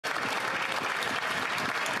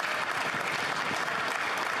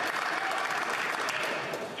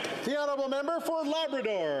honourable member for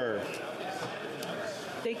Labrador.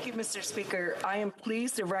 Thank you, Mr. Speaker. I am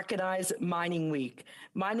pleased to recognize Mining Week.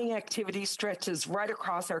 Mining activity stretches right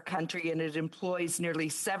across our country and it employs nearly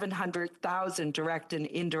 700,000 direct and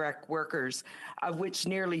indirect workers, of which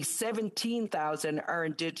nearly 17,000 are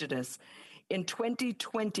Indigenous. In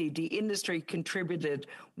 2020, the industry contributed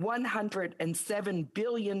 $107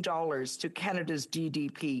 billion to Canada's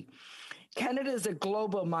GDP. Canada is a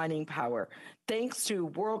global mining power, thanks to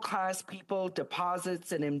world-class people,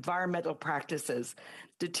 deposits, and environmental practices.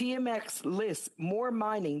 The TMX lists more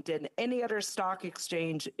mining than any other stock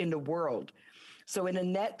exchange in the world. So in a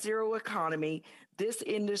net zero economy, this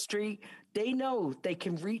industry, they know they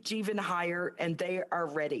can reach even higher and they are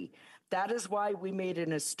ready. That is why we made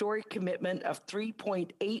an historic commitment of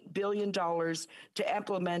 $3.8 billion to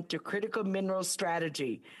implement the critical minerals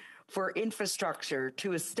strategy for infrastructure,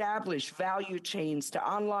 to establish value chains,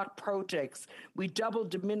 to unlock projects. We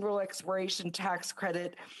doubled the mineral exploration tax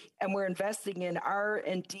credit, and we're investing in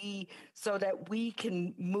R&D so that we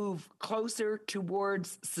can move closer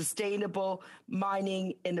towards sustainable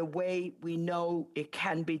mining in a way we know it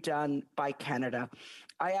can be done by Canada.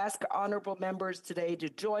 I ask honourable members today to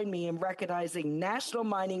join me in recognizing National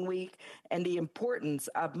Mining Week and the importance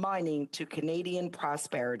of mining to Canadian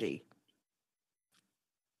prosperity.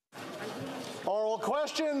 Oral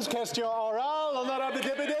questions, question orale, honorable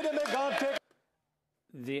député de Mégantic.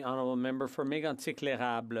 The honourable member for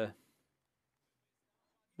Mégantic-l'Érable.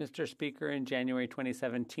 Mr. Speaker, in January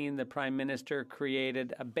 2017, the Prime Minister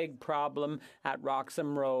created a big problem at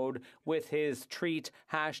Roxham Road with his tweet,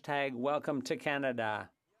 #Welcome to Canada.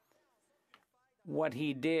 What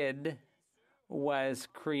he did was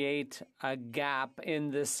create a gap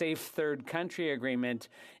in the Safe Third Country Agreement,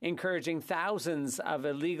 encouraging thousands of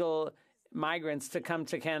illegal migrants to come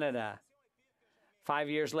to Canada. 5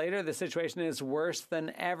 years later, the situation is worse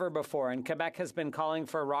than ever before, and Quebec has been calling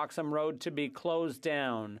for Roxham Road to be closed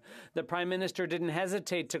down. The Prime Minister didn't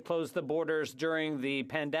hesitate to close the borders during the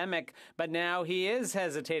pandemic, but now he is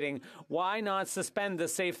hesitating. Why not suspend the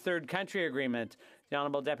Safe Third Country Agreement? The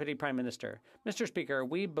Honourable Deputy Prime Minister. Mr. Speaker,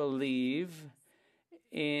 we believe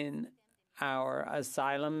in our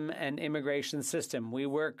asylum and immigration system. We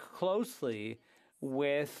work closely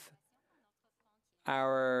with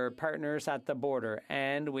our partners at the border,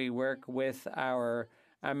 and we work with our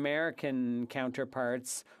American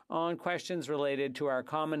counterparts on questions related to our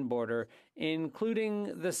common border,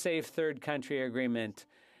 including the Safe Third Country Agreement.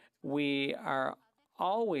 We are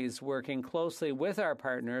always working closely with our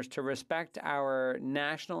partners to respect our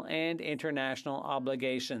national and international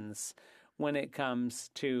obligations when it comes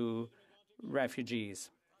to refugees.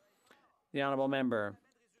 The honourable member.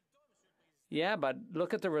 Yeah, but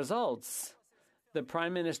look at the results. The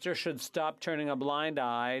Prime Minister should stop turning a blind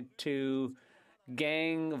eye to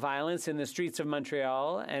gang violence in the streets of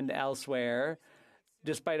Montreal and elsewhere,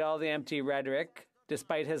 despite all the empty rhetoric.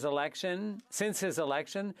 Despite his election, since his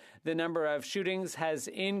election, the number of shootings has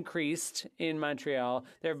increased in Montreal.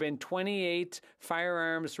 There have been 28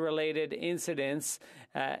 firearms-related incidents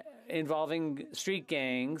involving street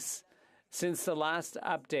gangs since the last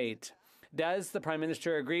update. Does the Prime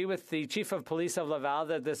Minister agree with the Chief of Police of Laval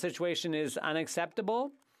that the situation is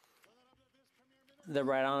unacceptable? The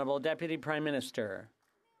Right Honourable Deputy Prime Minister.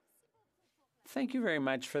 Thank you very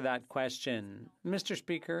much for that question. Mr.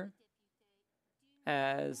 Speaker,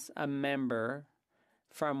 as a member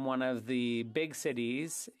from one of the big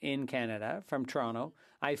cities in Canada, from Toronto,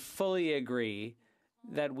 I fully agree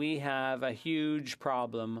that we have a huge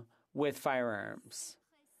problem with firearms.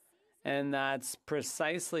 And that's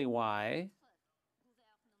precisely why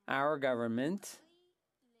our government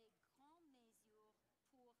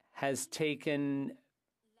has taken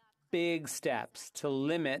big steps to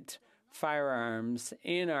limit firearms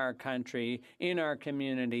in our country, in our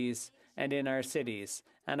communities, and in our cities.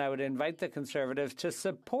 And I would invite the Conservatives to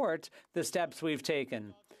support the steps we've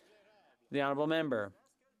taken. The Honourable Member.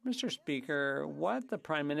 Mr. Speaker, what the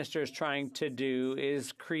Prime Minister is trying to do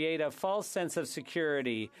is create a false sense of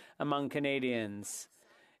security among Canadians.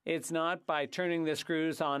 It's not by turning the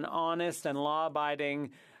screws on honest and law-abiding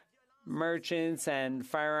merchants and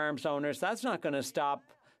firearms owners. That's not going to stop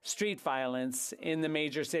street violence in the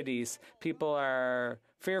major cities. People are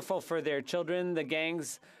fearful for their children. The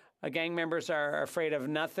gang members are afraid of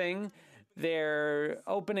nothing. They're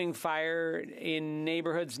opening fire in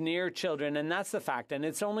neighborhoods near children, and that's the fact, and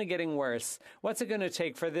it's only getting worse. What's it going to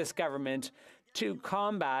take for this government to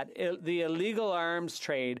combat the illegal arms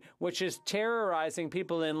trade, which is terrorizing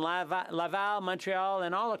people in Laval, Montreal,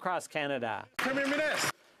 and all across Canada? Premier Minister.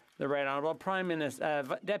 The Right Honourable Prime Minister,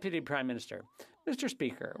 Deputy Prime Minister. Mr.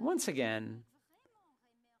 Speaker, once again,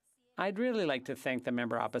 I'd really like to thank the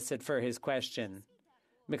member opposite for his question,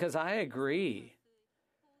 because I agree.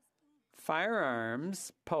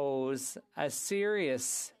 Firearms pose a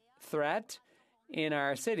serious threat in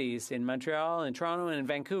our cities, in Montreal and Toronto and in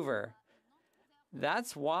Vancouver.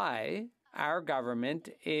 That's why our government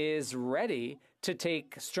is ready to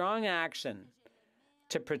take strong action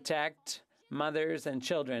to protect mothers and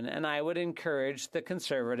children, and I would encourage the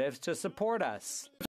Conservatives to support us.